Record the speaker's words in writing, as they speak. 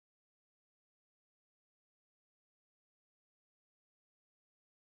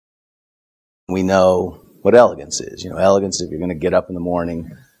we know what elegance is. You know, elegance, if you're going to get up in the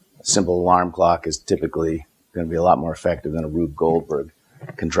morning, a simple alarm clock is typically going to be a lot more effective than a Rube Goldberg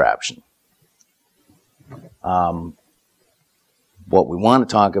contraption. What we want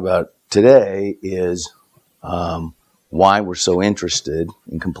to talk about today is why we're so interested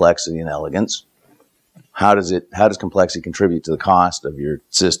in complexity and elegance. How does complexity contribute to the cost of your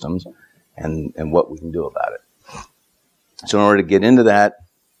systems, and what we can do about it? So in order to get into that,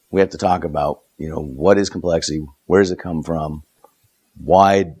 we have to talk about, you know, what is complexity, where does it come from,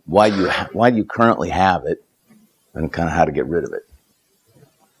 why do you currently have it, and kind of how to get rid of it.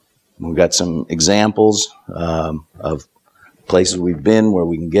 We've got some examples of places we've been where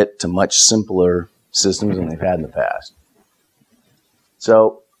we can get to much simpler systems than they've had in the past.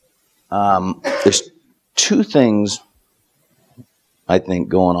 So there's two things, I think,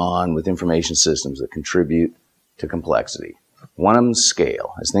 going on with information systems that contribute to complexity. One of them is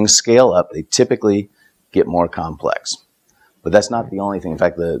scale. As things scale up, they typically get more complex. But that's not the only thing. In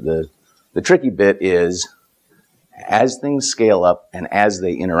fact, the tricky bit is as things scale up and as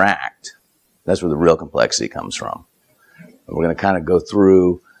they interact, that's where the real complexity comes from. And we're going to kind of go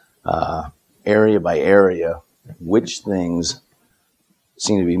through area by area which things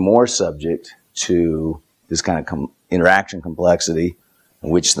seem to be more subject to this kind of interaction complexity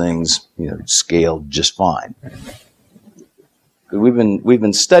and which things, you know, scale just fine. We've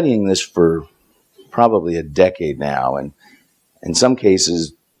been studying this for probably a decade now, and in some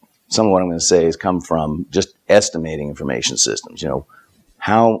cases, some of what I'm going to say has come from just estimating information systems. You know,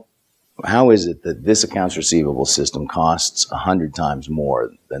 how is it that this accounts receivable system costs 100 times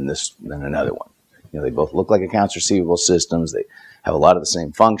more than another one? You know, they both look like accounts receivable systems. They have a lot of the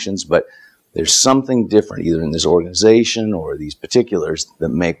same functions, but there's something different either in this organization or these particulars that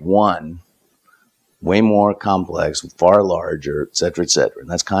make one way more complex, far larger, et cetera, et cetera.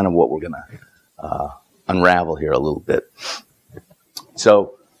 And that's kind of what we're going to unravel here a little bit.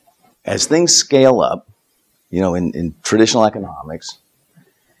 So as things scale up, you know, in traditional economics,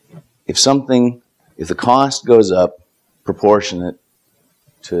 if the cost goes up proportionate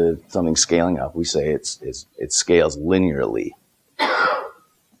to something scaling up, we say it scales linearly.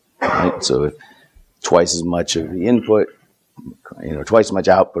 Right? So if twice as much of the input, you know, twice as much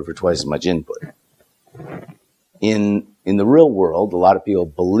output for twice as much input. In the real world, a lot of people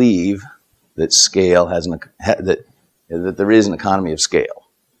believe that scale that there is an economy of scale.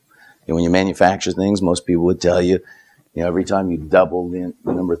 And when you manufacture things, most people would tell you, you know, every time you double the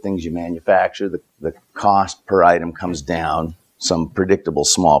number of things you manufacture, the cost per item comes down some predictable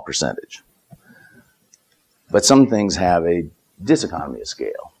small percentage. But some things have a diseconomy of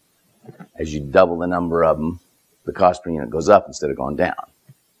scale. As you double the number of them, the cost per unit goes up instead of going down.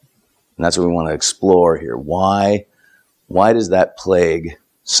 And that's what we want to explore here. Why does that plague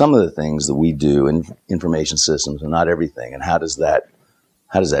some of the things that we do in information systems and not everything? And how does that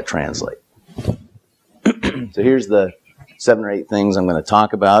translate? So here's the 7 or 8 things I'm going to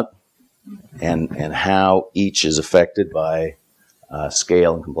talk about and how each is affected by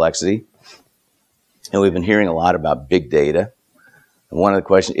scale and complexity. And we've been hearing a lot about big data. And one of the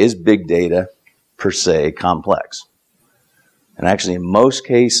questions is big data per se complex? And actually, in most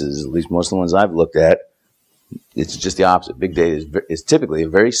cases, at least most of the ones I've looked at, it's just the opposite. Big data is typically a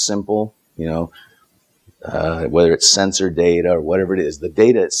very simple, you know, whether it's sensor data or whatever it is. The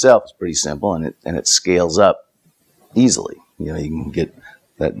data itself is pretty simple, and it scales up easily. You know, you can get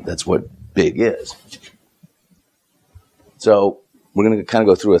that. That's what big is. So we're going to kind of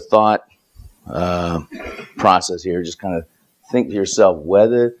go through a thought process here. Just kind of think to yourself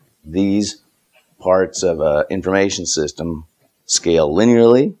whether these parts of an information system scale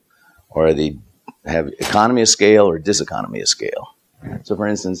linearly, or they have economy of scale or diseconomy of scale. So for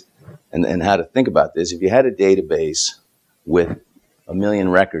instance, and how to think about this, if you had a database with 1 million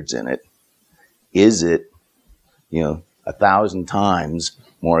records in it, is it, you know, 1,000 times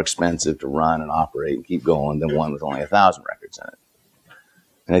more expensive to run and operate and keep going than one with only 1,000 records in it?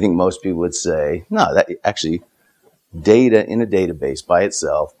 And I think most people would say, no, that actually data in a database by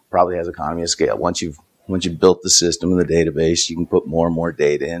itself probably has economy of scale. Once you've built the system in the database, you can put more and more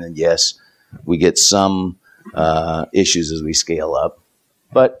data in, and yes, we get some issues as we scale up,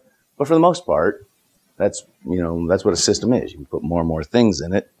 but for the most part, that's what a system is. You can put more and more things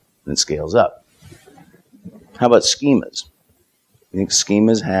in it, and it scales up. How about schemas? You think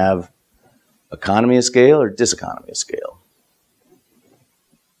schemas have economy of scale or diseconomy of scale?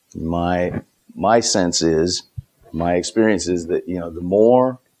 My sense is, my experience is that, you know, the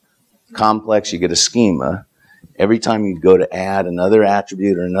more complex you get a schema, every time you go to add another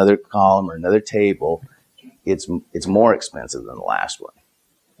attribute or another column or another table, it's more expensive than the last one.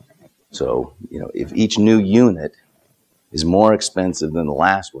 So, if each new unit is more expensive than the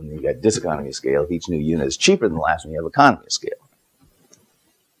last one, you got diseconomy of scale. If each new unit is cheaper than the last one, you have economy of scale.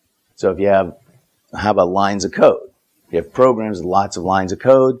 So if you have, how about lines of code? You have programs with lots of lines of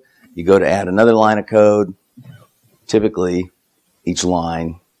code. You go to add another line of code. Typically, each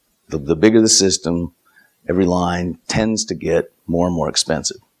line, the bigger the system, every line tends to get more and more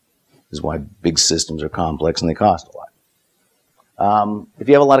expensive. This is why big systems are complex and they cost a lot. If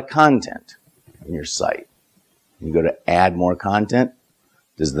you have a lot of content in your site, you go to add more content,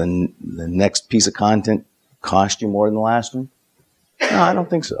 does the next piece of content cost you more than the last one? No, I don't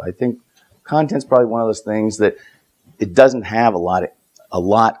think so. I think content's probably one of those things that it doesn't have a lot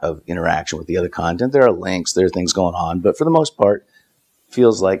of interaction with the other content. There are links, there are things going on, but for the most part, it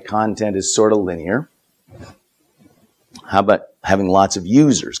feels like content is sort of linear. How about having lots of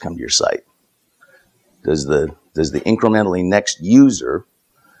users come to your site? Does the incrementally next user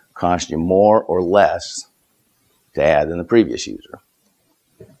cost you more or less to add than the previous user?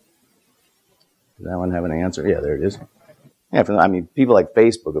 Does that one have an answer? Yeah, there it is. Yeah, I mean, people like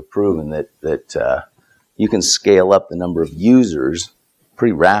Facebook have proven that you can scale up the number of users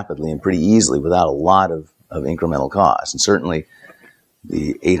pretty rapidly and pretty easily without a lot of incremental cost. And certainly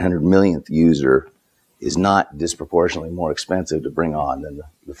the 800 millionth user is not disproportionately more expensive to bring on than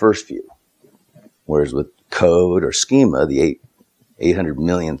the first few. Whereas with code or schema, the 800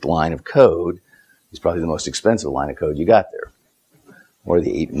 millionth line of code is probably the most expensive line of code you got there, or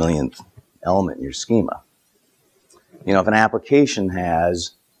the 8 millionth element in your schema. If an application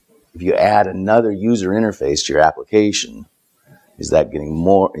if you add another user interface to your application, is that getting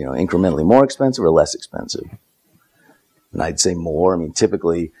more, incrementally more expensive or less expensive? And I'd say more. I mean,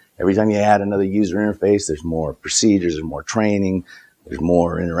 typically, every time you add another user interface, there's more procedures, there's more training, there's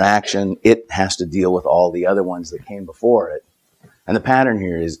more interaction. It has to deal with all the other ones that came before it. And the pattern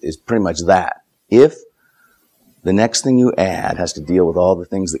here is pretty much that. If the next thing you add has to deal with all the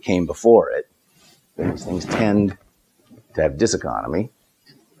things that came before it, then these things tend to have diseconomy.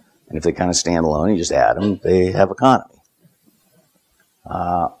 And if they kind of stand alone, you just add them, they have economy.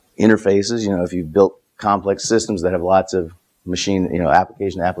 Interfaces, if you've built complex systems that have lots of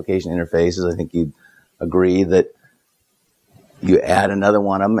application-to-application interfaces, I think you'd agree that you add another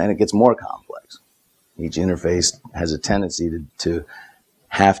one of them and it gets more complex. Each interface has a tendency to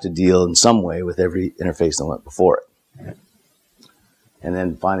have to deal in some way with every interface that went before it. And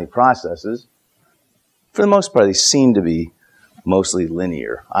then finally, processes. For the most part, they seem to be mostly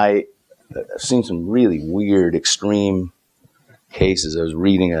linear. I've seen some really weird, extreme cases. I was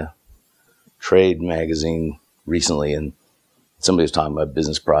reading a trade magazine recently, and somebody was talking about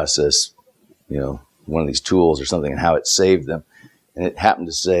business process, one of these tools or something, and how it saved them. And it happened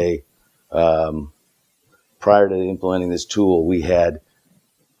to say, prior to implementing this tool, we had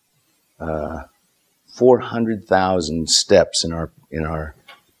 400,000 steps in our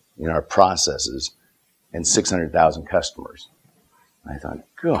processes and 600,000 customers. I thought,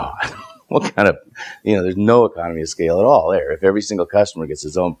 God, what kind of, there's no economy of scale at all there. If every single customer gets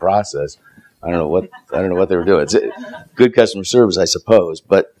its own process, I don't know what they were doing. It's good customer service, I suppose,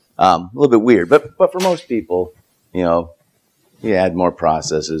 but a little bit weird. But for most people, you add more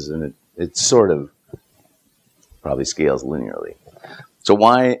processes, and it sort of probably scales linearly. So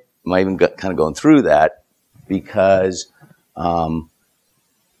why am I even kind of going through that? Because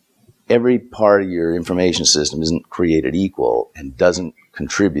every part of your information system isn't created equal and doesn't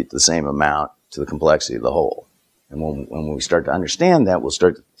contribute the same amount to the complexity of the whole. And when we start to understand that, we'll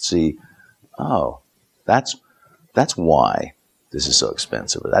start to see, oh, that's why this is so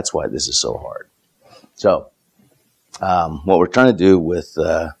expensive, or that's why this is so hard. So what we're trying to do with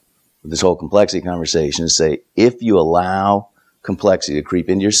this whole complexity conversation is say, if you allow complexity to creep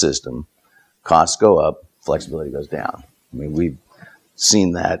into your system, costs go up, flexibility goes down. I mean, we've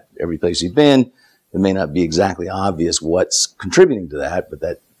seen that every place you've been. It may not be exactly obvious what's contributing to that, but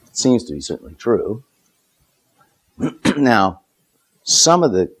that seems to be certainly true. Now, some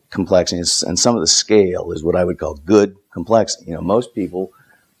of the complexity and some of the scale is what I would call good complexity. Most people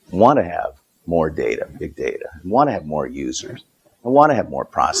want to have more data, big data, want to have more users, and want to have more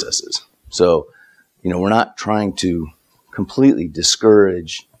processes. So, we're not trying to completely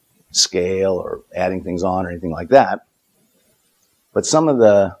discourage scale or adding things on or anything like that. But some of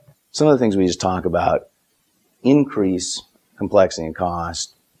the things we just talk about increase complexity and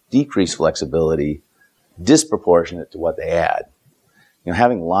cost, decrease flexibility, disproportionate to what they add.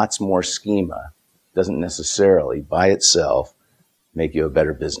 Having lots more schema doesn't necessarily by itself make you a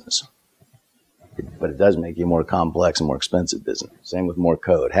better business. But it does make you a more complex and more expensive business. Same with more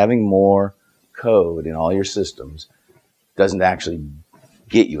code. Having more code in all your systems doesn't actually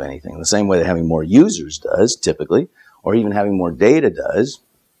get you anything. The same way that having more users does, typically, or even having more data does,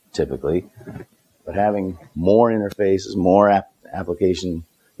 typically. But having more interfaces, more application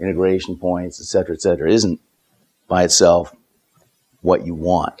integration points, et cetera, isn't by itself what you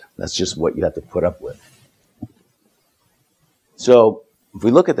want. That's just what you have to put up with. So if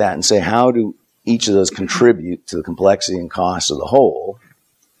we look at that and say, how do each of those contribute to the complexity and cost of the whole,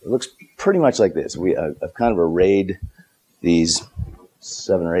 it looks pretty much like this. I've kind of arrayed these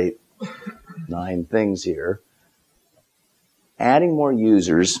 7 or 8, 9 things here. Adding more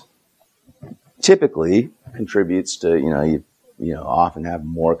users typically contributes to, you often have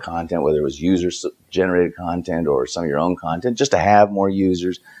more content, whether it was user-generated content or some of your own content, just to have more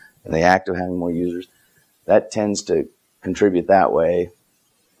users, and the act of having more users, that tends to contribute that way.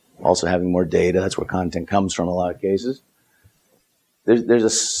 Also having more data, that's where content comes from in a lot of cases. There's a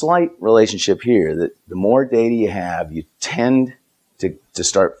slight relationship here that the more data you have, you tend to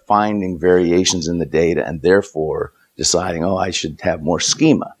start finding variations in the data and therefore deciding, oh, I should have more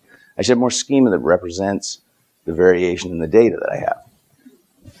schema. I should have more schema that represents the variation in the data that I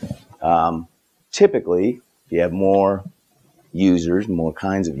have. Typically, if you have more users, more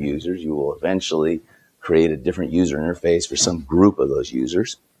kinds of users, you will eventually create a different user interface for some group of those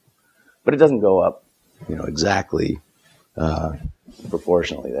users. But it doesn't go up, exactly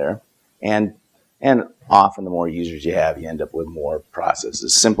proportionally there. And often the more users you have, you end up with more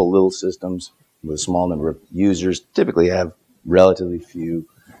processes. Simple little systems with a small number of users typically have relatively few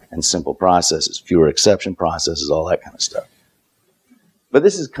and simple processes, fewer exception processes, all that kind of stuff. But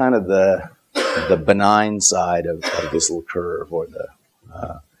this is kind of the benign side of this little curve, or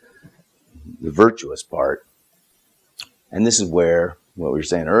the virtuous part. And this is where, what we were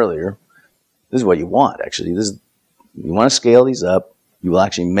saying earlier, this is what you want, actually. You want to scale these up. You will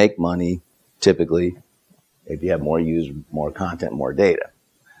actually make money, typically, if you have more users, more content, more data.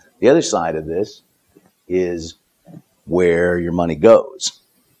 The other side of this is where your money goes.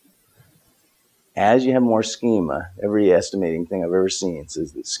 As you have more schema, every estimating thing I've ever seen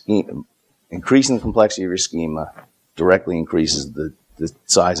says that schema, increasing the complexity of your schema directly increases the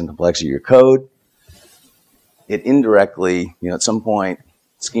size and complexity of your code. It indirectly, at some point,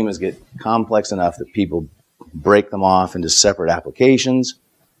 schemas get complex enough that people break them off into separate applications,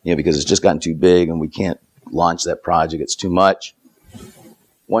 because it's just gotten too big and we can't launch that project, it's too much.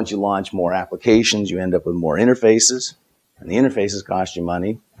 Once you launch more applications, you end up with more interfaces, and the interfaces cost you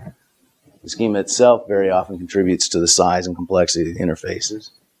money. The schema itself very often contributes to the size and complexity of the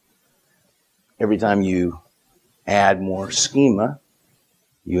interfaces. Every time you add more schema,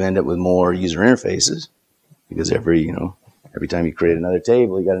 you end up with more user interfaces, because every time you create another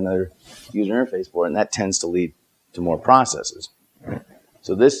table, you got another user interface for it, and that tends to lead to more processes.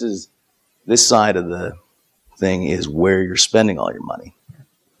 So this side of the thing is where you're spending all your money.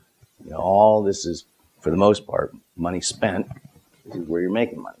 All this is, for the most part, money spent. This is where you're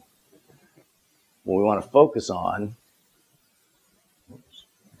making money. What we want to focus on,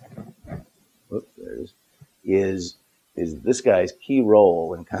 is this guy's key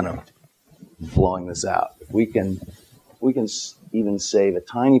role in kind of blowing this out. If we can even save a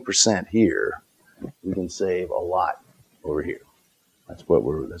tiny percent here, we can save a lot over here. That's what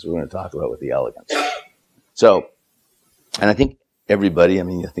we're going to talk about with the Elegance. So, and I think everybody, I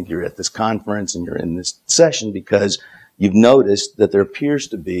think you're at this conference and you're in this session because you've noticed that there appears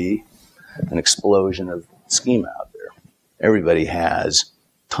to be an explosion of schema out there. Everybody has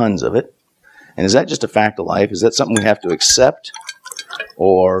tons of it. And is that just a fact of life? Is that something we have to accept?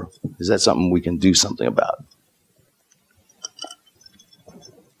 Or is that something we can do something about?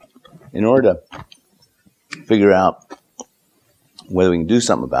 In order to figure out whether we can do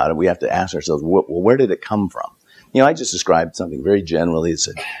something about it, we have to ask ourselves, well, where did it come from? I just described something very generally. It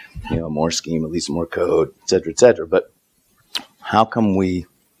said, more schema, at least more code, et cetera, et cetera. But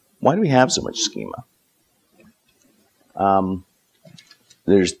why do we have so much schema?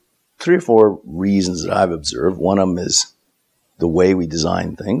 There's 3 or 4 reasons that I've observed. One of them is the way we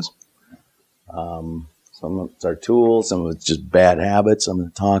design things. Some of it's our tools, some of it's just bad habits. I'm going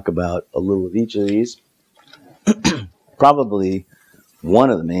to talk about a little of each of these. Probably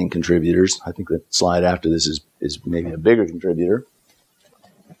one of the main contributors, I think the slide after this is maybe a bigger contributor,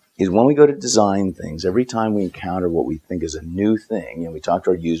 is when we go to design things, every time we encounter what we think is a new thing, we talk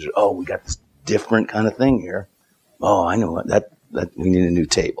to our users, oh, we got this different kind of thing here. Oh, I know what, that we need a new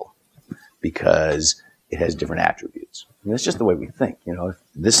table because it has different attributes. And that's just the way we think. If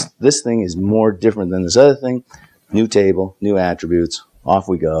this thing is more different than this other thing, new table, new attributes, off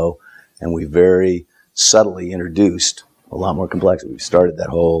we go, and we very subtly introduced a lot more complexity. We started that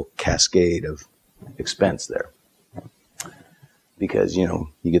whole cascade of expense there. because, you know,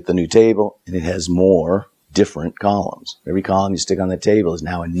 you get the new table and it has more different columns. Every column you stick on the table is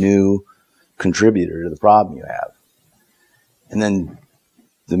now a new contributor to the problem you have. And then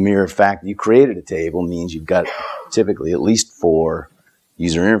the mere fact that you created a table means you've got typically at least 4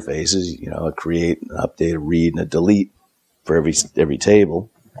 user interfaces, you know, a create, an update, a read, and a delete for every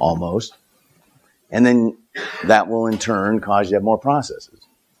table, almost. And then that will in turn cause you to have more processes.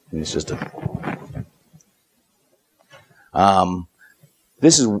 And it's just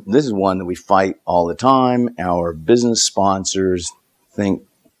this is one that we fight all the time. Our business sponsors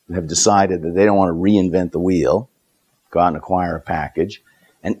have decided that they don't want to reinvent the wheel, go out and acquire a package.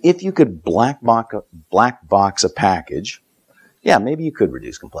 And if you could black box a package, yeah, maybe you could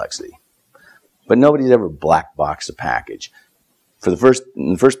reduce complexity. But nobody's ever black boxed a package. In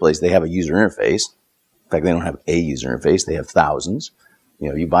the first place, they have a user interface. In fact, they don't have a user interface. They have thousands. You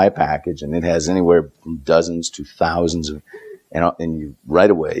know, you buy a package and it has anywhere from dozens to thousands of, and you right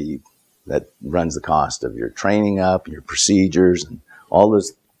away, that runs the cost of your training up, your procedures, and all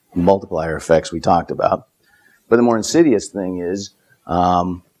those multiplier effects we talked about. But the more insidious thing is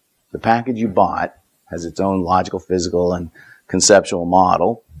the package you bought has its own logical, physical, and conceptual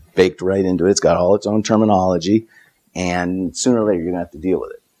model baked right into it. It's got all its own terminology, and sooner or later you're going to have to deal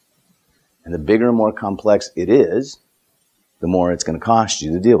with it. And the bigger and more complex it is, the more it's going to cost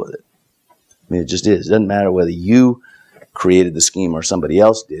you to deal with it. I mean, it just is. It doesn't matter whether you created the scheme or somebody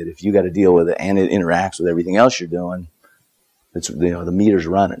else did. If you got to deal with it and it interacts with everything else you're doing, it's, you know, the meter's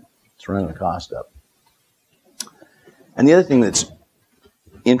running. It's running the cost up. And the other thing that's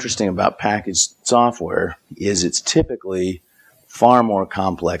interesting about packaged software is it's typically far more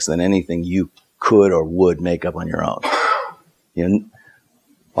complex than anything you could or would make up on your own. You know,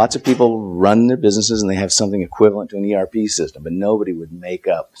 lots of people run their businesses and they have something equivalent to an ERP system, but nobody would make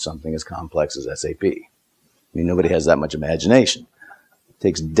up something as complex as SAP. I mean, nobody has that much imagination. It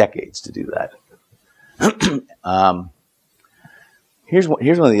takes decades to do that. Here's one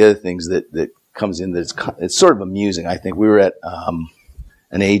of the other things that comes in that's it's sort of amusing. I think we were at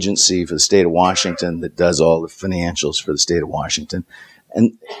an agency for the state of Washington that does all the financials for the state of Washington.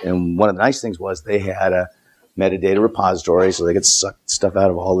 And one of the nice things was they had a metadata repository, so they could suck stuff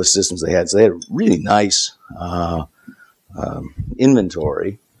out of all the systems they had. So they had a really nice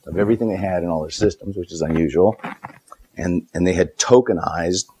inventory of everything they had in all their systems, which is unusual. And they had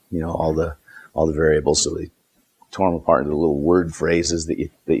tokenized, you know, all the variables, so they tore them apart into little word phrases that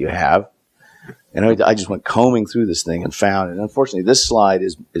you have. And I just went combing through this thing and found, and unfortunately this slide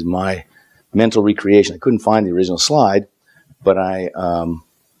is my mental recreation. I couldn't find the original slide, but I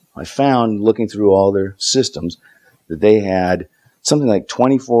found, looking through all their systems, that they had something like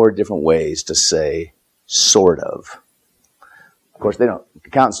 24 different ways to say sort of. Of course,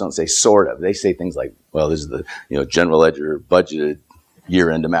 accountants don't say sort of. They say things like, well, this is the, you know, general ledger budgeted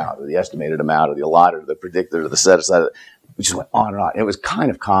year-end amount, or the estimated amount, or the allotted, or the predicted, or the set-aside. We just went on and on. And it was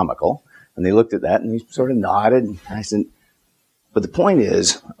kind of comical. And they looked at that and they sort of nodded. And I said, but the point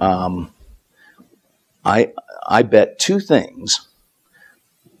is, I bet 2 things.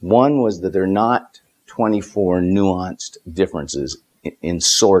 One was that they're not 24 nuanced differences in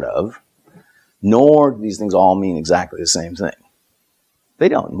sort of, nor do these things all mean exactly the same thing. They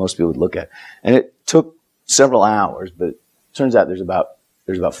don't. Most people would look at it. And it took several hours, but it turns out there's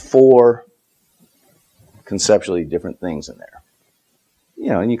about 4 conceptually different things in there. You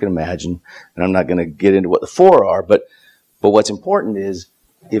know, and you can imagine, and I'm not going to get into what the 4 are, but what's important is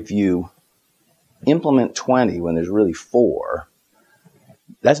if you implement 20 when there's really 4,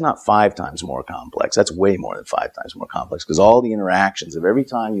 that's not 5 times more complex. That's way more than 5 times more complex, because all the interactions of every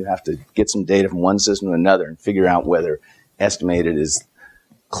time you have to get some data from one system to another and figure out whether estimated is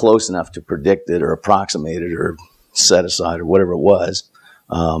close enough to predicted or approximated or set aside or whatever it was,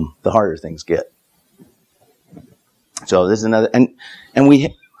 the harder things get. So this is another, and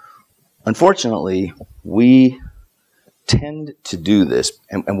we, unfortunately, we tend to do this,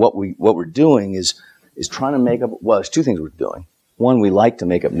 and what we're doing is trying to make up. Well, there's 2 things we're doing. One, we like to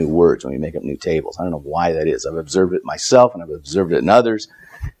make up new words when we make up new tables. I don't know why that is. I've observed it myself, and I've observed it in others.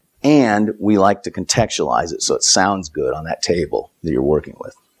 And we like to contextualize it so it sounds good on that table that you're working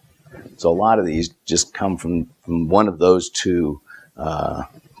with. So a lot of these just come from one of those 2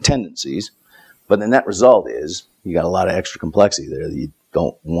 tendencies. But the net result is you got a lot of extra complexity there that you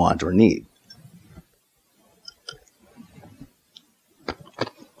don't want or need.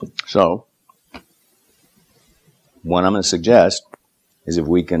 So what I'm going to suggest is if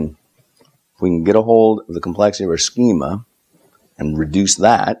we can get a hold of the complexity of our schema and reduce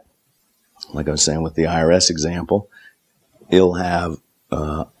that, like I was saying with the IRS example, it'll have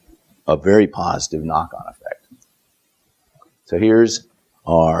a very positive knock-on effect. So here's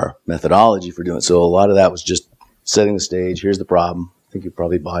our methodology for doing it. So a lot of that was just setting the stage. Here's the problem. I think you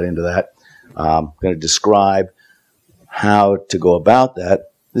probably bought into that. I'm going to describe how to go about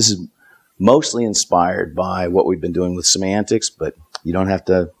that. This is mostly inspired by what we've been doing with semantics, but you don't have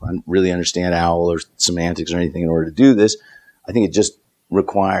to really understand OWL or semantics or anything in order to do this. I think it just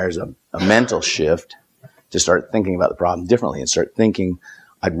requires a mental shift to start thinking about the problem differently and start thinking,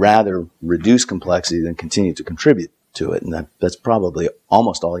 I'd rather reduce complexity than continue to contribute to it. And that's probably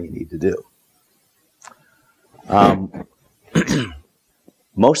almost all you need to do.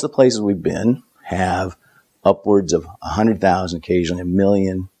 Most of the places we've been have upwards of 100,000, occasionally 1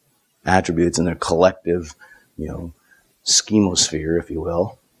 million attributes in their collective, schemosphere, if you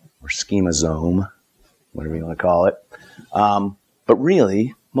will, or schemasome, whatever you want to call it. But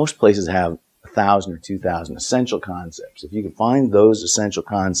really, most places have 1,000 or 2,000 essential concepts. If you can find those essential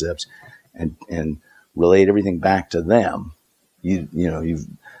concepts and relate everything back to them, you've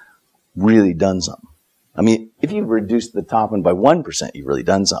really done something. I mean, if you reduce the top one by 1%, you've really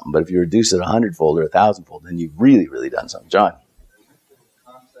done something. But if you reduce it 100-fold or 1,000-fold, then you've really, really done something. John?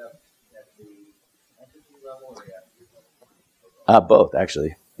 Both,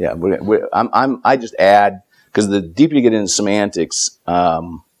 actually. Yeah, I just add, because the deeper you get into semantics,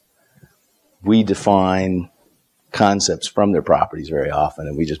 we define concepts from their properties very often,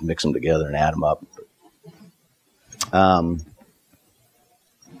 and we just mix them together and add them up.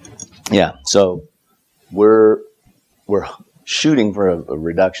 Yeah, so we're shooting for a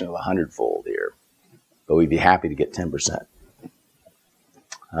reduction of 100-fold here, but we'd be happy to get 10%.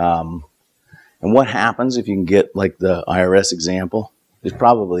 And what happens if you can get, like the IRS example? There's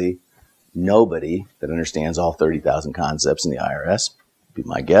probably nobody that understands all 30,000 concepts in the IRS, would be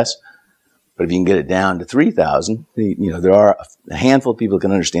my guess. But if you can get it down to 3,000, there are a handful of people that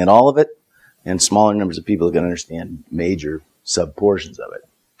can understand all of it, and smaller numbers of people that can understand major sub-portions of it.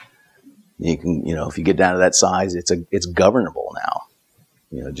 You can, if you get down to that size, it's governable now.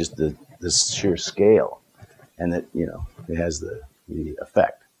 Just the sheer scale, and that it has the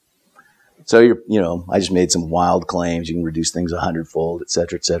effect. So I just made some wild claims. You can reduce things 100-fold, et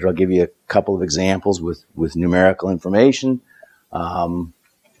cetera, et cetera. I'll give you a couple of examples with numerical information from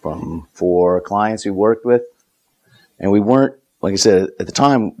 4 clients we worked with, and we weren't, like I said at the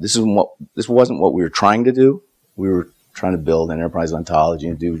time, this wasn't what we were trying to do. We were trying to build an enterprise ontology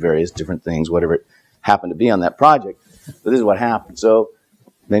and do various different things, whatever it happened to be on that project. But this is what happened. So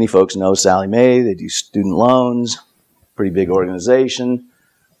many folks know Sallie Mae. They do student loans, pretty big organization.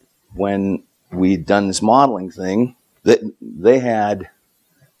 When we'd done this modeling thing, they had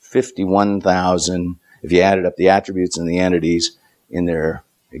 51,000, if you added up the attributes and the entities in their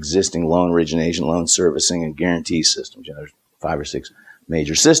existing loan origination, loan servicing, and guarantee systems. There's 5 or 6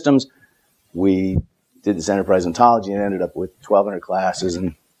 major systems. We did this enterprise ontology and ended up with 1,200 classes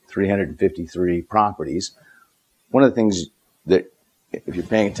and 353 properties. One of the things that, if you're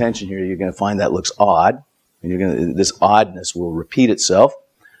paying attention here, you're going to find that looks odd, and this oddness will repeat itself.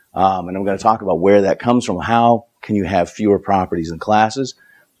 And I'm going to talk about where that comes from. How can you have fewer properties and classes?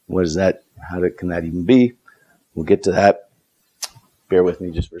 What is that? Can that even be? We'll get to that. Bear with me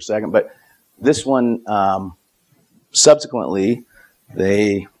just for a second. But this one, subsequently,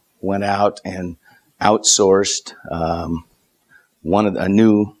 they went out and outsourced a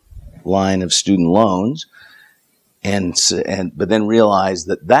new line of student loans, but then realized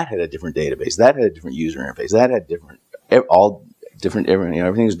that had a different database, that had a different user interface, that had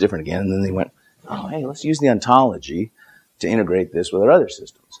everything was different again. And then they went, oh, hey, let's use the ontology to integrate this with our other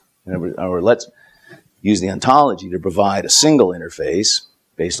systems. Or let's use the ontology to provide a single interface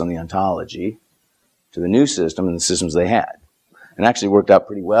based on the ontology to the new system and the systems they had. And actually worked out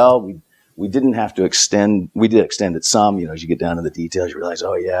pretty well. We didn't have to extend. We did extend it some. As you get down to the details, you realize,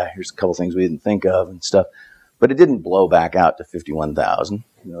 oh, yeah, here's a couple things we didn't think of and stuff. But it didn't blow back out to 51,000.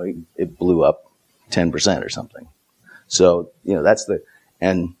 It blew up 10% or something. So,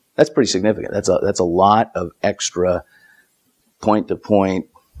 and that's pretty significant. That's a lot of extra point-to-point,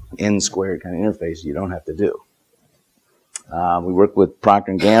 n-squared kind of interface you don't have to do. We work with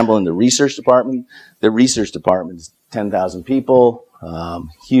Procter & Gamble in the research department. The research department is 10,000 people,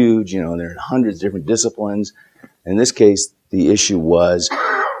 huge, they're in hundreds of different disciplines. In this case, the issue was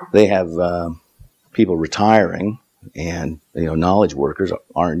they have people retiring, and, knowledge workers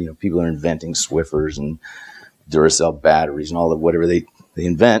aren't, people are inventing Swiffers and Duracell batteries and all of whatever they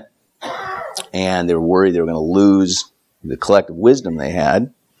invent, and they were worried they were going to lose the collective wisdom they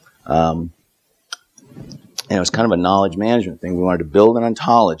had. And it was kind of a knowledge management thing. We wanted to build an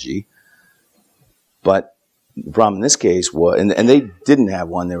ontology, but the problem in this case was, and they didn't have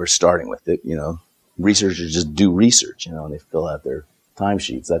one they were starting with. It, researchers just do research, you know, and they fill out their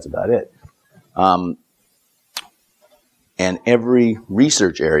timesheets. That's about it. And every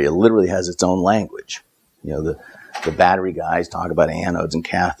research area literally has its own language. You know, the battery guys talk about anodes and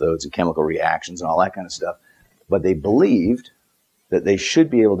cathodes and chemical reactions and all that kind of stuff. But they believed that they should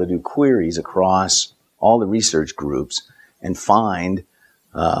be able to do queries across all the research groups and find,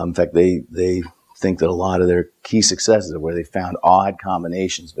 in fact, they think that a lot of their key successes are where they found odd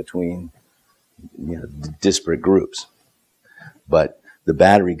combinations between, you know, disparate groups. But the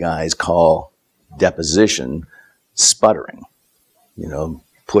battery guys call deposition sputtering, you know,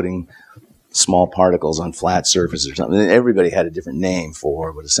 putting small particles on flat surfaces or something. And everybody had a different name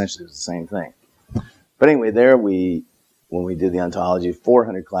for, but essentially it was the same thing. But anyway, there when we did the ontology,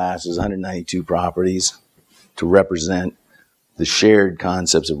 400 classes, 192 properties to represent the shared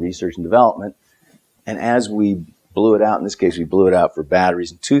concepts of research and development. And as we blew it out, in this case, we blew it out for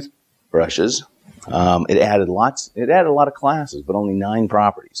batteries and toothbrushes. It added a lot of classes, but only 9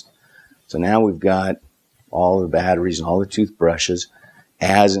 properties. So now we've got all the batteries and all the toothbrushes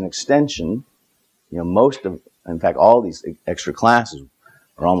as an extension. You know, in fact, all these extra classes,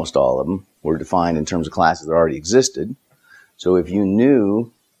 or almost all of them, were defined in terms of classes that already existed. So if you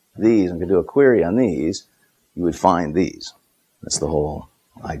knew these and could do a query on these, you would find these. That's the whole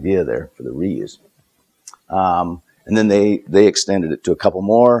idea there for the reuse. And then they extended it to a couple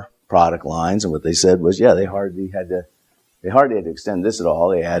more product lines, and what they said was, yeah, they hardly had to extend this at all.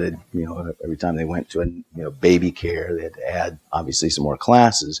 They added, you know, every time they went to baby care, they had to add obviously some more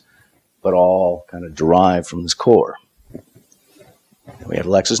classes, but all kind of derived from this core. And we have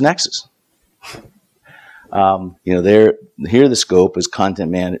LexisNexis. You know, here the scope is content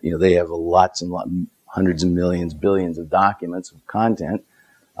management. You know, they have hundreds of millions, billions of documents of content.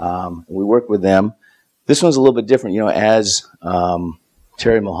 We work with them. This one's a little bit different. You know, as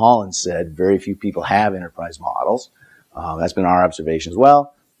Terry Mulholland said, very few people have enterprise models. That's been our observation as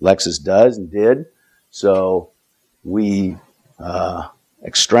well. Lexis does and did. So we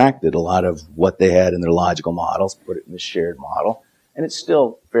extracted a lot of what they had in their logical models, put it in this shared model, and it's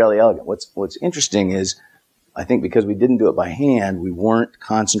still fairly elegant. What's interesting is, I think because we didn't do it by hand, we weren't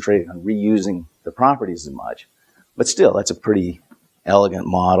concentrating on reusing the properties as much. But still, that's a pretty elegant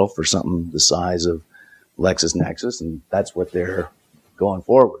model for something the size of LexisNexis, and that's what they're going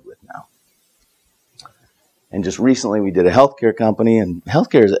forward with now. And just recently, we did a healthcare company, and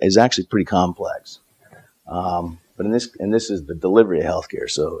healthcare is actually pretty complex. But in this is the delivery of healthcare,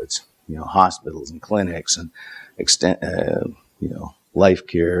 so it's, you know, hospitals and clinics and you know, life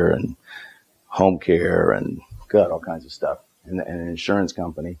care and home care and all kinds of stuff, and an insurance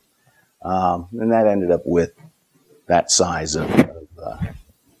company. And that ended up with that size of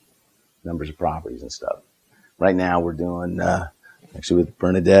numbers of properties and stuff. Right now, we're doing actually with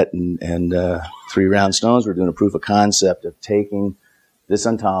Bernadette and 3 Round Stones, we're doing a proof of concept of taking this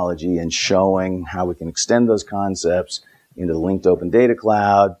ontology and showing how we can extend those concepts into the linked open data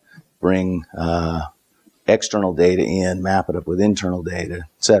cloud, bring external data in, map it up with internal data,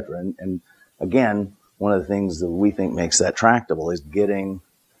 etc. And again, one of the things that we think makes that tractable is getting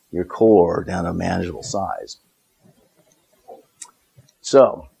your core down to a manageable size.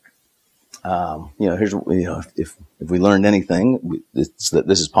 So, you know, here's, you know, if we learned anything, it's that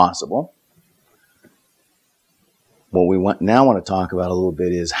this is possible. What we now want to talk about a little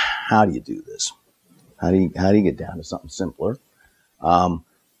bit is, how do you do this? How do you get down to something simpler?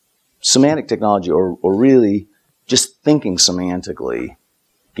 Semantic technology, or really just thinking semantically,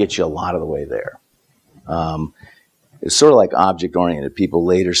 gets you a lot of the way there. It's sort of like object-oriented. People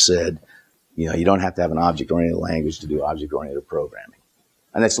later said, you know, you don't have to have an object-oriented language to do object-oriented programming.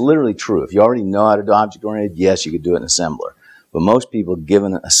 And that's literally true. If you already know how to do object-oriented, yes, you could do it in assembler. But most people,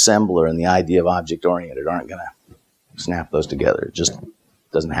 given an assembler and the idea of object-oriented, aren't going to snap those together. It just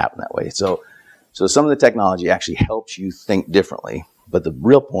doesn't happen that way. So some of the technology actually helps you think differently, but the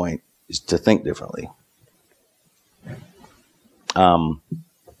real point is to think differently. And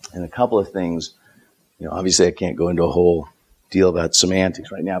a couple of things, you know, obviously I can't go into a whole deal about semantics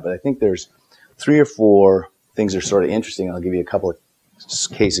right now, but I think there's 3 or 4 things that are sort of interesting. I'll give you a couple of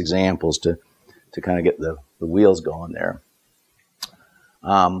case examples to kind of get the wheels going there.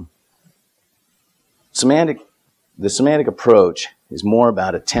 The semantic approach is more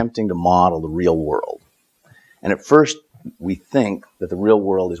about attempting to model the real world. And at first, we think that the real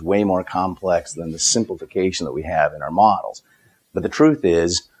world is way more complex than the simplification that we have in our models. But the truth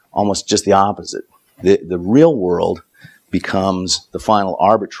is almost just the opposite. The real world becomes the final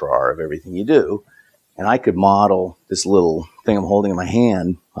arbitrar of everything you do. And I could model this little thing I'm holding in my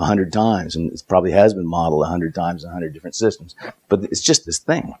hand 100 times, and it probably has been modeled 100 times in 100 different systems. But it's just this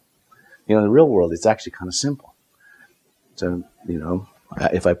thing. You know, in the real world, it's actually kind of simple. So, you know,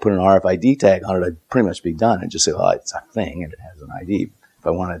 if I put an RFID tag on it, I'd pretty much be done and just say, well, it's a thing and it has an ID. If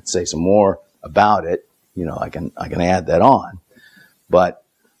I want to say some more about it, you know, I can add that on. But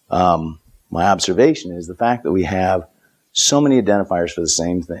my observation is the fact that we have so many identifiers for the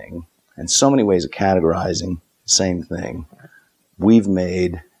same thing and so many ways of categorizing the same thing, we've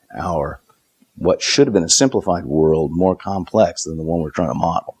made our what should have been a simplified world more complex than the one we're trying to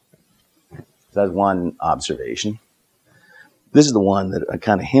model. So that's one observation. This is the one that I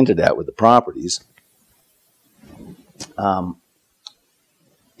kind of hinted at with the properties. In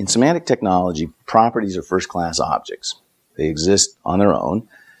semantic technology, properties are first-class objects. They exist on their own,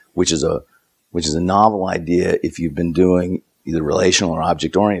 which is a novel idea if you've been doing either relational or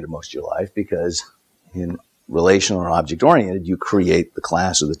object-oriented most of your life, because in relational or object-oriented, you create the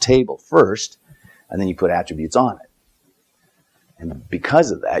class or the table first, and then you put attributes on it. And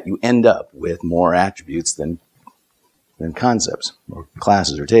because of that, you end up with more attributes than concepts or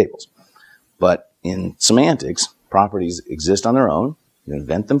classes or tables. But in semantics, properties exist on their own. You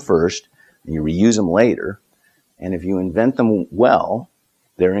invent them first, and you reuse them later. And if you invent them well,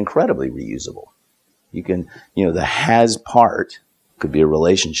 they're incredibly reusable. You can, you know, the has part could be a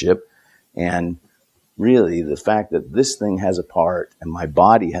relationship, and really the fact that this thing has a part and my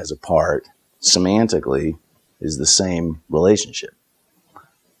body has a part semantically is the same relationship.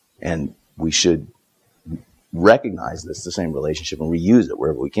 And we should recognize this, the same relationship, and reuse it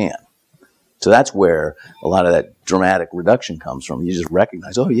wherever we can. So that's where a lot of that dramatic reduction comes from. You just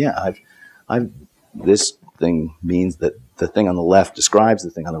recognize, oh yeah, this thing means that the thing on the left describes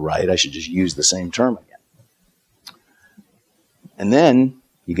the thing on the right. I should just use the same term again. And then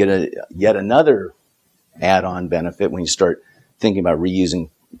you get yet another add-on benefit when you start thinking about reusing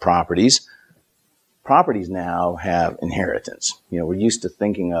properties. Properties now have inheritance. You know, we're used to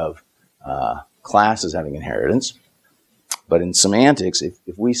thinking of classes having inheritance. But in semantics,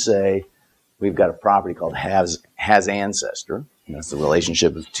 if we say we've got a property called has ancestor, and that's the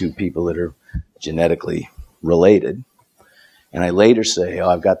relationship of two people that are genetically related, and I later say, oh,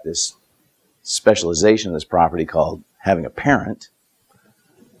 I've got this specialization of this property called having a parent,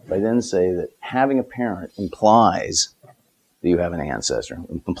 if I then say that having a parent implies that you have an ancestor,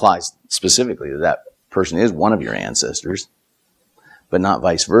 it implies specifically that that person is one of your ancestors, but not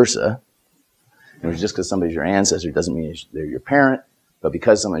vice versa. And just because somebody's your ancestor doesn't mean they're your parent, but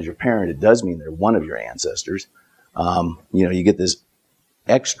because someone's your parent, it does mean they're one of your ancestors. You know, you get this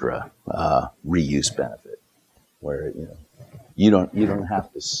extra reuse benefit where you don't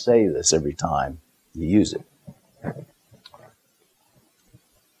have to say this every time you use it.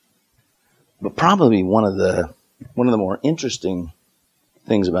 But probably one of the more interesting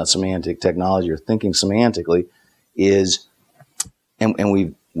things about semantic technology or thinking semantically is, and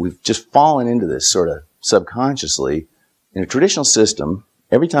we've just fallen into this sort of subconsciously. In a traditional system,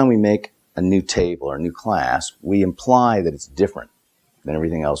 every time we make a new table or a new class, we imply that it's different than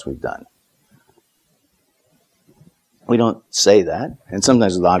everything else we've done. We don't say that, and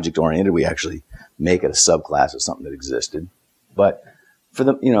sometimes with object-oriented, we actually make it a subclass of something that existed. But for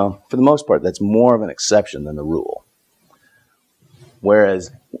the most part, that's more of an exception than the rule.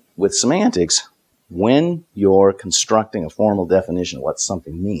 Whereas with semantics, when you're constructing a formal definition of what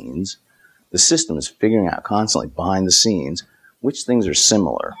something means, the system is figuring out constantly behind the scenes which things are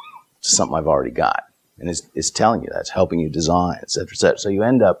similar to something I've already got. And it's telling you that. It's helping you design, et cetera, et cetera. So you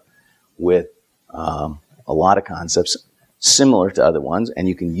end up with a lot of concepts similar to other ones, and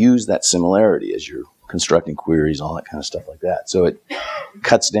you can use that similarity as you're constructing queries, all that kind of stuff like that. So it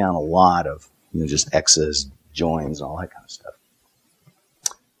cuts down a lot of just excess, joins, and all that kind of stuff.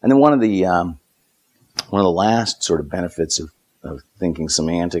 And then one of the last sort of benefits of thinking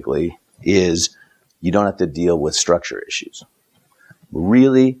semantically is you don't have to deal with structure issues. We're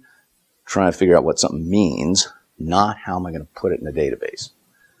really trying to figure out what something means, not how am I going to put it in a database.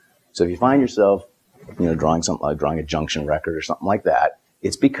 So if you find yourself, drawing something like drawing a junction record or something like that,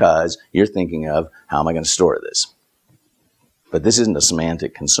 it's because you're thinking of how am I going to store this. But this isn't a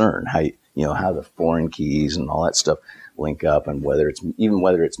semantic concern, how the foreign keys and all that stuff link up, and whether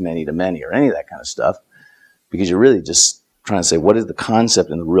it's many to many or any of that kind of stuff, because you're really just trying to say, what is the concept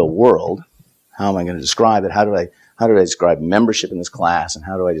in the real world? How am I going to describe it? How do I describe membership in this class? And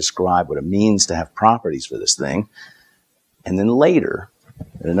how do I describe what it means to have properties for this thing? And then later,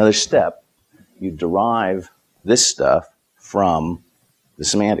 at another step, you derive this stuff from the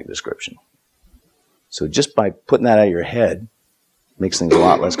semantic description. So just by putting that out of your head makes things a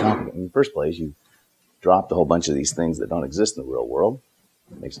lot less complicated. In the first place, you dropped a whole bunch of these things that don't exist in the real world.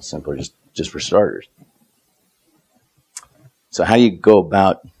 It makes it simpler just for starters. So how do you go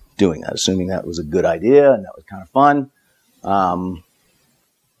about doing that, assuming that was a good idea and that was kind of fun.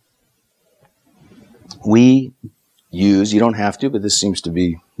 We use, you don't have to, but this seems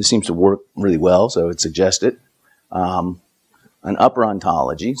to work really well, so I would suggest it. An upper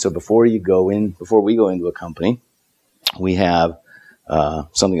ontology. So before we go into a company, we have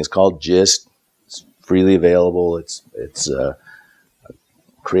something that's called GIST. It's freely available. It's a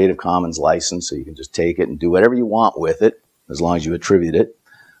Creative Commons license, so you can just take it and do whatever you want with it, as long as you attribute it.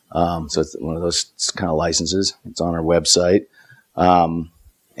 So it's one of those kind of licenses. It's on our website. And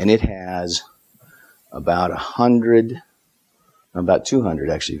it has about 200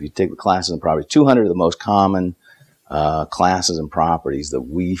 actually, if you take the classes and properties, 200 of the most common classes and properties that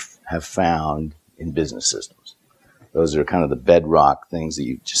we have found in business systems. Those are kind of the bedrock things that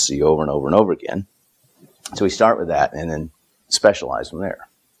you just see over and over and over again. So we start with that and then specialize from there.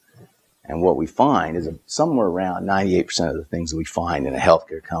 And what we find is somewhere around 98% of the things that we find in a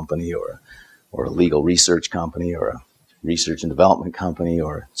healthcare company or a legal research company or a research and development company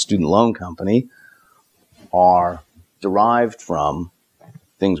or a student loan company are derived from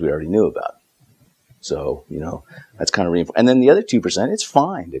things we already knew about. So, that's kind of reinforced. And then the other 2%, it's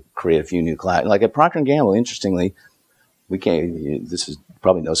fine to create a few new classes. Like at Procter & Gamble, interestingly, this is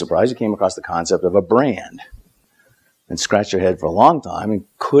probably no surprise, we came across the concept of a brand and scratched our head for a long time, and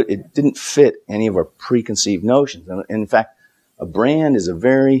it didn't fit any of our preconceived notions. And in fact, a brand is a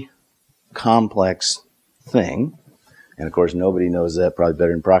very complex thing. And of course, nobody knows that probably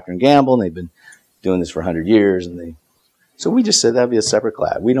better than Procter & Gamble, and they've been doing this for 100 years, so we just said that'd be a separate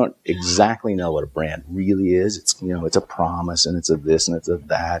class. We don't exactly know what a brand really is. It's it's a promise, and it's a this, and it's a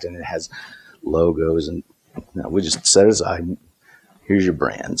that, and it has logos, and we just set it aside. Here's your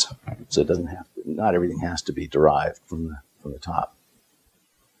brands. So it doesn't have to, not everything has to be derived from the top.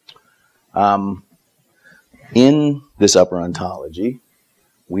 In this upper ontology,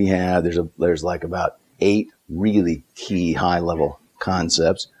 we have there's like about 8 really key high level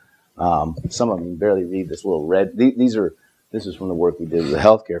concepts. Some of them you barely read this little red. This is from the work we did with the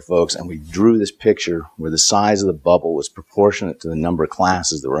healthcare folks, and we drew this picture where the size of the bubble was proportionate to the number of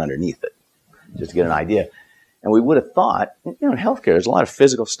classes that were underneath it, just to get an idea. And we would have thought, in healthcare, there's a lot of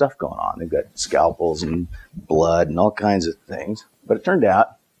physical stuff going on. They've got scalpels and blood and all kinds of things. But it turned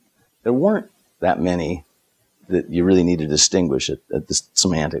out there weren't that many that you really need to distinguish at the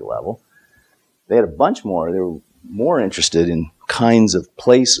semantic level. They had a bunch more. They were more interested in kinds of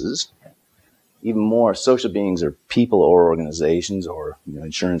places, even more social beings or people or organizations or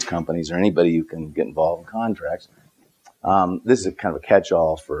insurance companies or anybody who can get involved in contracts. This is a kind of a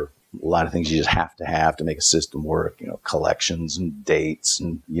catch-all for a lot of things you just have to make a system work, collections and dates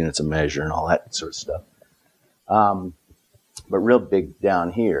and units of measure and all that sort of stuff. But real big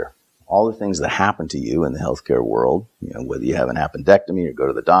down here, all the things that happen to you in the healthcare world, whether you have an appendectomy or go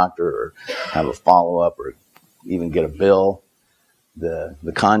to the doctor or have a follow-up or even get a bill,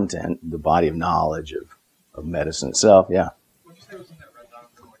 the content, the body of knowledge of medicine itself, yeah. What did you say was in that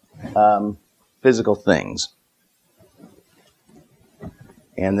red dot? Physical things.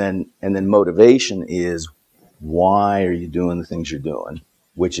 And then motivation is, why are you doing the things you're doing,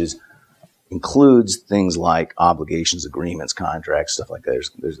 which includes things like obligations, agreements, contracts, stuff like that.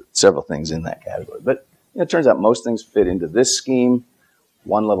 There's several things in that category. But it turns out most things fit into this scheme.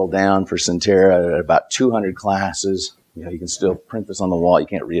 One level down for Centera at about 200 classes. You can still print this on the wall. You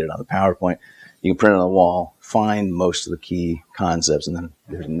can't read it on the PowerPoint. You can print it on the wall, find most of the key concepts, and then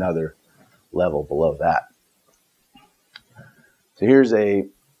there's another level below that. So here's a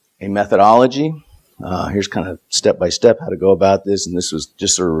methodology. Here's kind of step-by-step how to go about this, and this was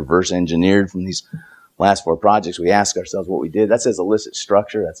just sort of reverse engineered from these last 4 projects. We asked ourselves what we did. That says illicit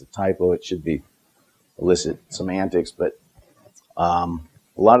structure. That's a typo. It should be illicit semantics, but a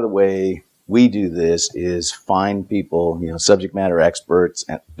lot of the way we do this is find people, subject matter experts,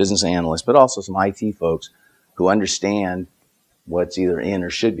 business analysts, but also some IT folks who understand what's either in or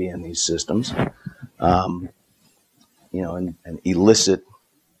should be in these systems, and elicit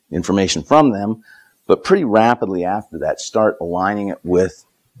information from them, but pretty rapidly after that start aligning it with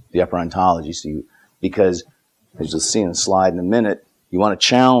the upper ontology. Because as you'll see in the slide in a minute, you want to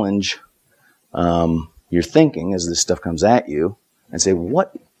challenge your thinking as this stuff comes at you and say,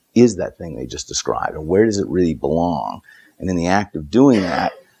 what is that thing they just described, or where does it really belong? And in the act of doing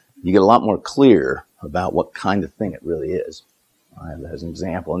that, you get a lot more clear about what kind of thing it really is. I have that as an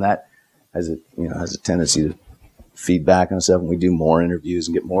example, and that has a tendency to feed back on itself, and we do more interviews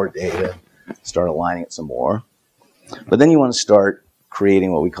and get more data, start aligning it some more. But then you want to start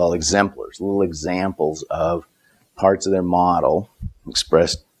creating what we call exemplars, little examples of parts of their model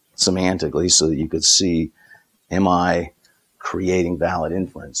expressed semantically so that you could see, am I creating valid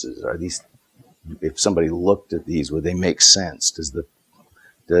inferences? Are these, if somebody looked at these, would they make sense? Does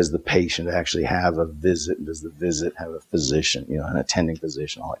the patient actually have a visit? Does the visit have a physician, an attending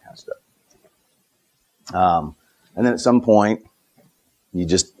physician, all that kind of stuff? And then at some point, you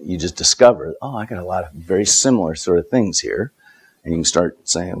just discover, oh, I got a lot of very similar sort of things here, and you can start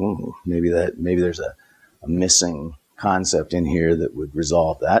saying, ooh, maybe there's a missing concept in here that would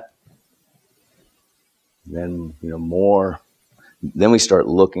resolve that. Then then we start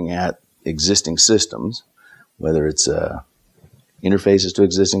looking at existing systems, whether it's interfaces to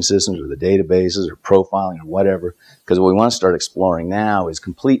existing systems or the databases or profiling or whatever, because what we want to start exploring now is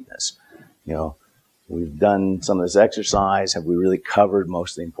completeness. We've done some of this exercise. Have we really covered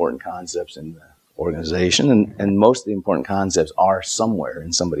most of the important concepts in the organization? And most of the important concepts are somewhere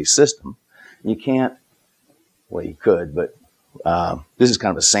in somebody's system. You can't, well, you could, but this is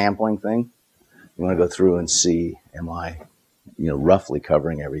kind of a sampling thing. You want to go through and see, am I, roughly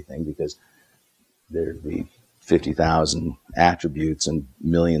covering everything, because there'd be 50,000 attributes and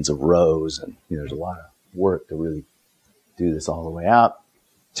millions of rows, and there's a lot of work to really do this all the way out.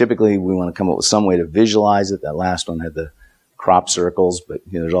 Typically, we want to come up with some way to visualize it. That last one had the crop circles, but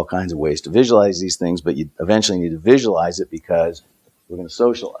there's all kinds of ways to visualize these things, but you eventually need to visualize it because we're going to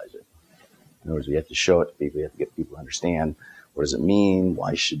socialize it. In other words, we have to show it to people. We have to get people to understand, what does it mean?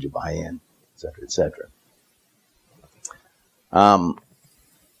 Why should you buy in? Et cetera, et cetera.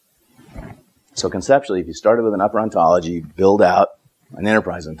 So conceptually, if you started with an upper ontology, you build out an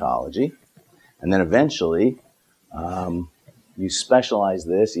enterprise ontology, and then eventually you specialize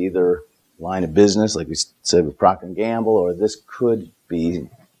this, either line of business, like we said with Procter & Gamble, or this could be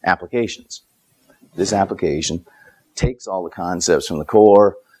applications. This application takes all the concepts from the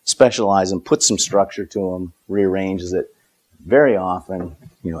core, specializes them, puts some structure to them, rearranges it. Very often,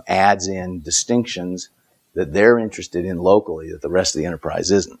 adds in distinctions that they're interested in locally that the rest of the enterprise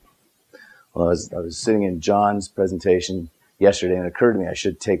isn't. Well, I was sitting in John's presentation yesterday, and it occurred to me I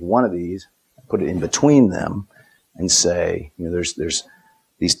should take one of these, put it in between them, and say, there's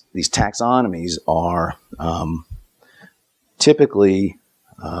these taxonomies are typically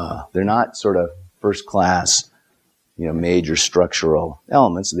they're not sort of first class, major structural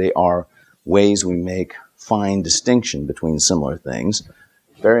elements. They are ways we make fine distinction between similar things.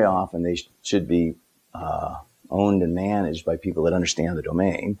 Very often they should be owned and managed by people that understand the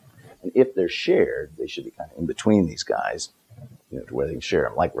domain. And if they're shared, they should be kind of in between these guys, to where they can share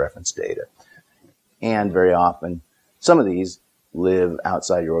them, like reference data. And very often, some of these live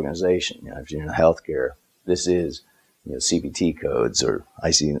outside your organization. If you're in healthcare, this is CPT codes, or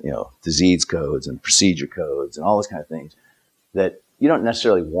disease codes and procedure codes and all those kind of things that you don't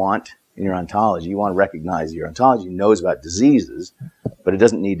necessarily want in your ontology. You want to recognize your ontology knows about diseases, but it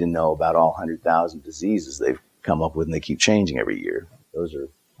doesn't need to know about all 100,000 diseases they've come up with, and they keep changing every year. Those are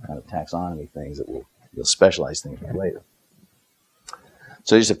kind of taxonomy things that you'll specialize things with later.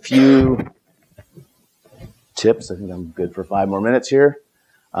 So just a few tips. I think I'm good for 5 more minutes here.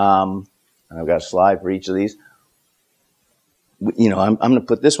 And I've got a slide for each of these. I'm going to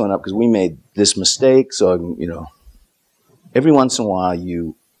put this one up because we made this mistake. So, every once in a while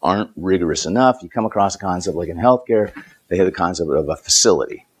you aren't rigorous enough. You come across a concept like in healthcare, they have the concept of a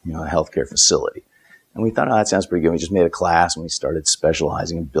facility, a healthcare facility. And we thought, oh, that sounds pretty good. We just made a class and we started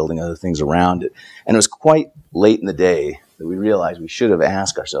specializing and building other things around it. And it was quite late in the day that we realized we should have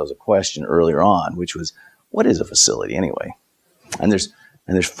asked ourselves a question earlier on, which was, what is a facility anyway? And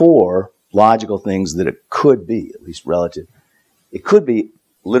there's 4 logical things that it could be, at least relative. It could be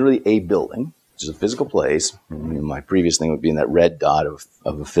literally a building, which is a physical place. My previous thing would be in that red dot of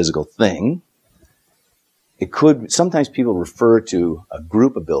a physical thing. It could, sometimes people refer to a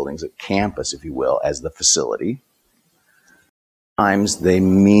group of buildings, a campus, if you will, as the facility. Sometimes they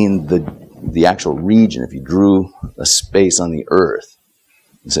mean the actual region. If you drew a space on the earth,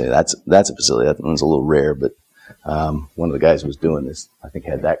 you say that's a facility. That one's a little rare, but one of the guys who was doing this, I think,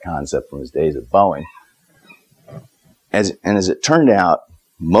 had that concept from his days at Boeing. As it turned out,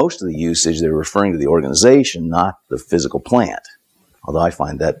 most of the usage, they were referring to the organization, not the physical plant, although I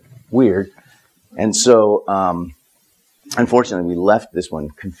find that weird. And so, unfortunately, we left this one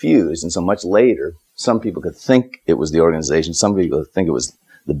confused, and so much later, some people could think it was the organization, some people could think it was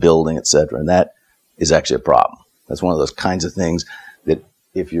the building, etc., and that is actually a problem. That's one of those kinds of things that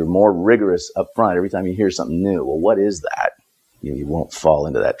if you're more rigorous up front, every time you hear something new, well, what is that? You won't fall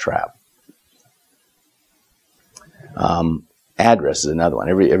into that trap. Address is another one.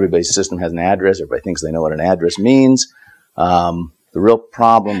 Everybody's system has an address. Everybody thinks they know what an address means. The real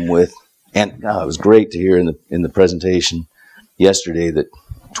problem with, and it was great to hear in the presentation yesterday that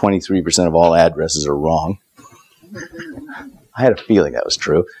 23% of all addresses are wrong. I had a feeling that was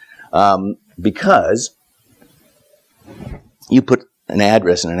true. Because you put an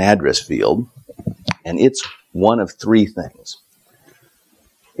address in an address field, and it's one of three things.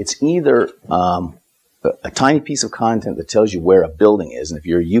 It's either a tiny piece of content that tells you where a building is, and if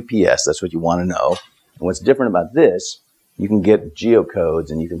you're a UPS, that's what you want to know. And what's different about this, you can get geocodes,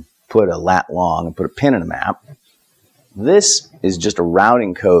 and you can put a lat long and put a pin in a map. This is just a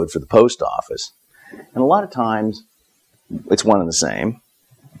routing code for the post office. And a lot of times, it's one and the same,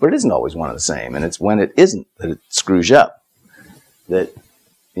 but it isn't always one and the same. And it's when it isn't that it screws you up. That,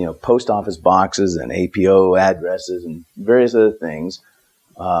 you know, post office boxes and APO addresses and various other things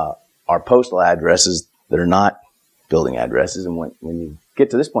are postal addresses that are not building addresses. And when you get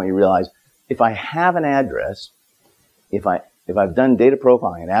to this point, you realize if I have an address, if I've done data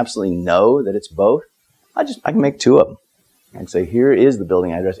profiling and absolutely know that it's both, I can make two of them and say, here is the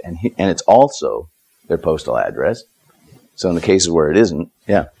building address, and it's also their postal address. So in the cases where it isn't,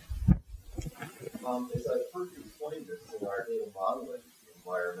 yeah. As I've heard you explain this in our data modeling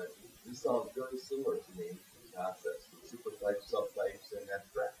environment, this sounds very similar to me in concepts with supertypes, subtypes, and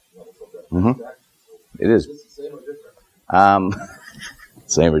abstract levels of that abstraction. So it is. Is this the same or different?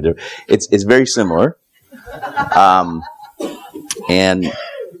 Same or different. It's very similar. And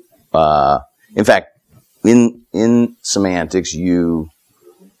in fact, in semantics, you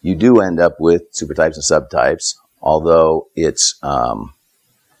do end up with supertypes and subtypes, although it's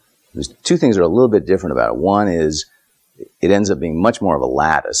there's two things that are a little bit different about it. One is it ends up being much more of a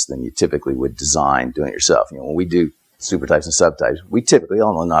lattice than you typically would design doing it yourself. You know, when we do supertypes and subtypes, we typically,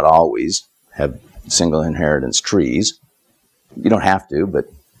 although not always, have single inheritance trees. You don't have to, but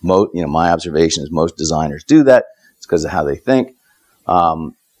my observation is most designers do that. It's because of how they think.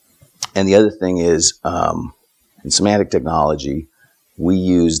 And the other thing is, in semantic technology, we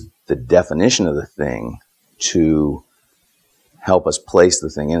use the definition of the thing to help us place the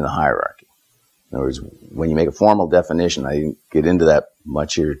thing in the hierarchy. In other words, when you make a formal definition, I didn't get into that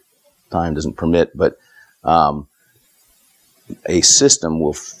much here, time doesn't permit, but a system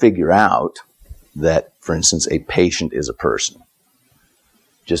will figure out that, for instance, a patient is a person.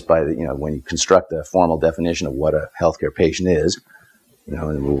 Just by when you construct a formal definition of what a healthcare patient is,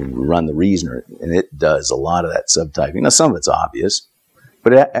 and we'll run the reasoner, and it does a lot of that subtyping. Now, some of it's obvious,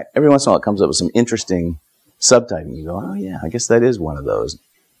 but every once in a while it comes up with some interesting subtyping. You go, oh yeah, I guess that is one of those.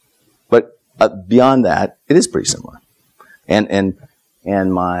 But beyond that, it is pretty similar. And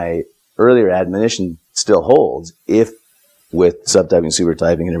my earlier admonition still holds. If with subtyping,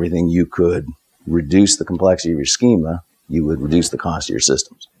 supertyping, and everything, you could reduce the complexity of your schema, you would reduce the cost of your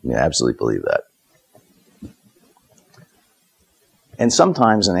systems. I absolutely believe that. And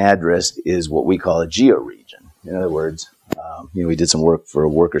sometimes an address is what we call a georegion. In other words, we did some work for a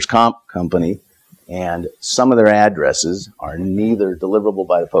workers' comp company, and some of their addresses are neither deliverable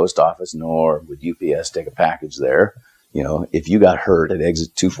by the post office nor would UPS take a package there. If you got hurt at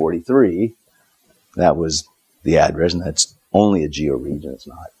exit 243, that was the address, and that's only a georegion. It's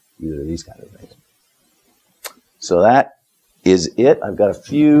not either of these kind of things. So that is it. I've got a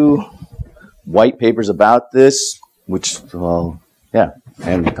few white papers about this, which, yeah,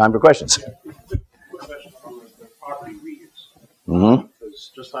 and time for questions. Quick question on the property reuse. Mm-hmm.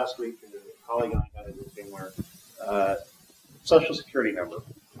 Because just last week, a colleague and I got into a thing where Social Security number,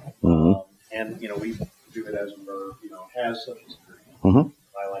 and we do it as a verb, has Social Security number.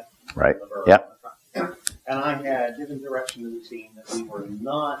 Right. Yeah. And I had given direction to the team that we were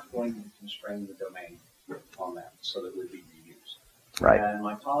not going to constrain the domain on that, so that it would be reused. Right. And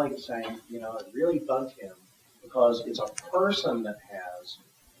my colleague is saying, it really bugged him because it's a person that has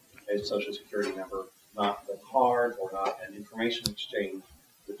a Social Security number, not the card or not an information exchange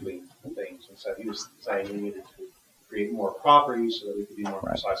between things. And so he was saying we needed to create more properties so that we could be more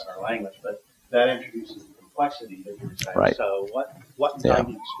precise in our language. But that introduces the complexity that you were saying. Right. So what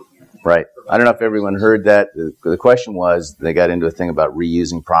guidance would you Right. I don't know if everyone heard that. The question was, they got into a thing about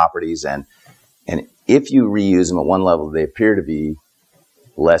reusing properties, and if you reuse them at one level, they appear to be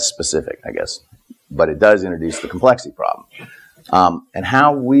less specific, I guess. But it does introduce the complexity problem. And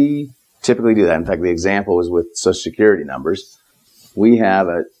how we typically do that, in fact, the example was with Social Security numbers. We have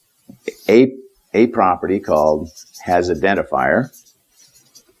a property called has identifier.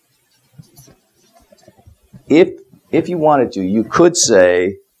 If you wanted to, you could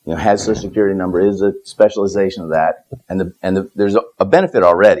say, has Social Security number is a specialization of that, and there's a benefit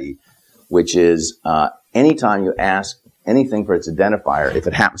already, which is anytime you ask anything for its identifier, if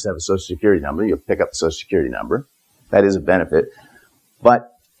it happens to have a Social Security number, you'll pick up the Social Security number. That is a benefit,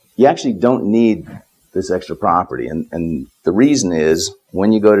 but you actually don't need this extra property, and the reason is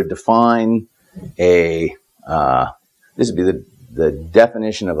when you go to define a this would be the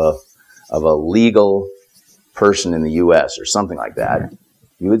definition of a legal person in the U.S. or something like that.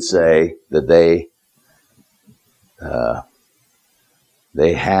 You would say that they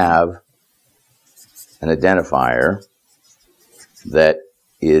have an identifier that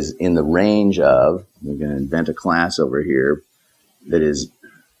is in the range of, we're going to invent a class over here that is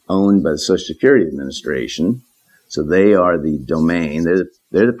owned by the Social Security Administration. So they are the domain. They're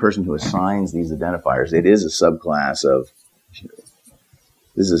the person who assigns these identifiers. It is a subclass of,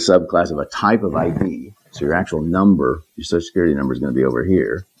 this is a subclass of a type of ID. So your actual number, your Social Security number, is going to be over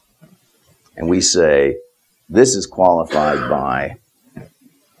here. And we say, this is qualified by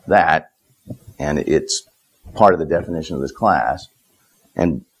that, and it's part of the definition of this class.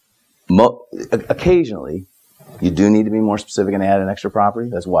 And occasionally, you do need to be more specific and add an extra property.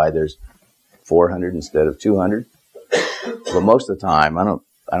 That's why there's 400 instead of 200. But most of the time, I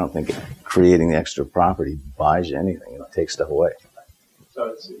don't think creating the extra property buys you anything. It takes stuff away. So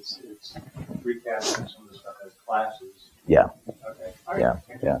it's recasting some of the stuff as classes. Yeah. Okay. Yeah.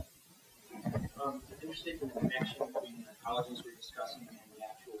 Yeah. Interested in the connection between the ontologies we're discussing and the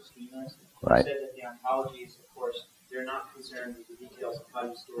actual schemas. Right. You said that the ontologies, of course, they're not concerned with the details of how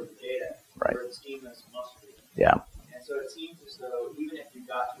you store the data, right, where the schemas must be. Yeah. And so it seems as though even if you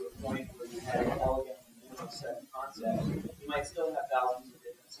got to a point where you had an elegant and minimal set of concepts, you might still have thousands of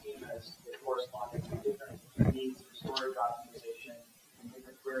different schemas that correspond to different needs for storage optimization and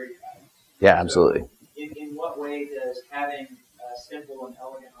different query patterns. Yeah, absolutely. So in what way does having a simple and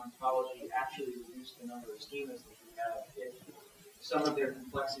elegant ontology actually reduce the number of schemas that you have if some of their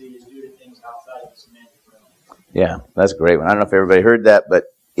complexity is due to things outside of the semantic realm? Yeah, that's a great one. I don't know if everybody heard that, but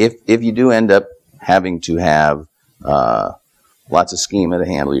if you do end up having to have lots of schema to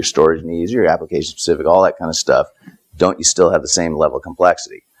handle your storage needs, your application specific, all that kind of stuff, don't you still have the same level of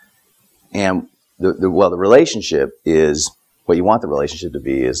complexity? And the relationship is, what you want the relationship to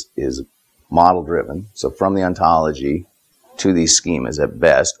be is model driven. So from the ontology to these schemas at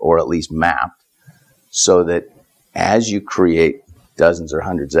best, or at least mapped, so that as you create dozens or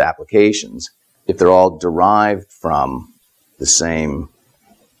hundreds of applications, if they're all derived from the same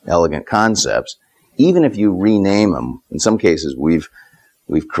elegant concepts, even if you rename them, in some cases we've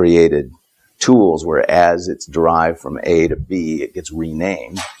created tools where as it's derived from A to B, it gets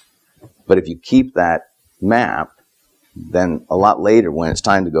renamed. But if you keep that map, then a lot later when it's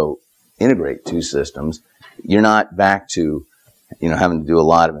time to go integrate two systems, you're not back to, having to do a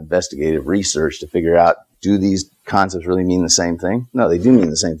lot of investigative research to figure out, do these concepts really mean the same thing? No, they do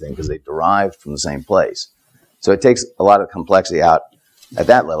mean the same thing because they derived from the same place. So it takes a lot of complexity out at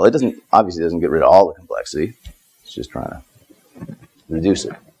that level. It obviously doesn't get rid of all the complexity. It's just trying to reduce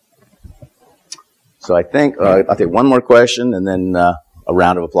it. So I think I'll take one more question and then a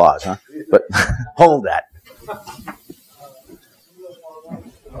round of applause, huh? But hold that.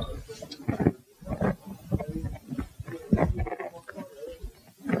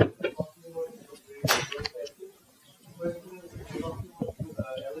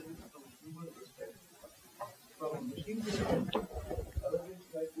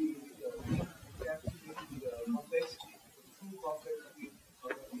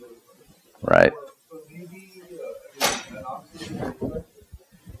 Right. So maybe an option is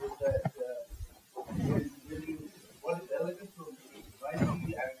that what is elegant for me might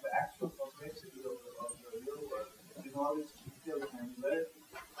be the actual complexity of the real world in all its detail and angularity.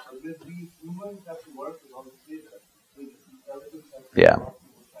 So with these humans have to work with all this data. With intelligence have to work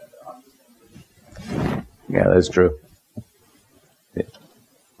with understand. Yeah, that's true.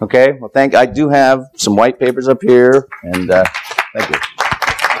 Okay, well, I do have some white papers up here, and thank you.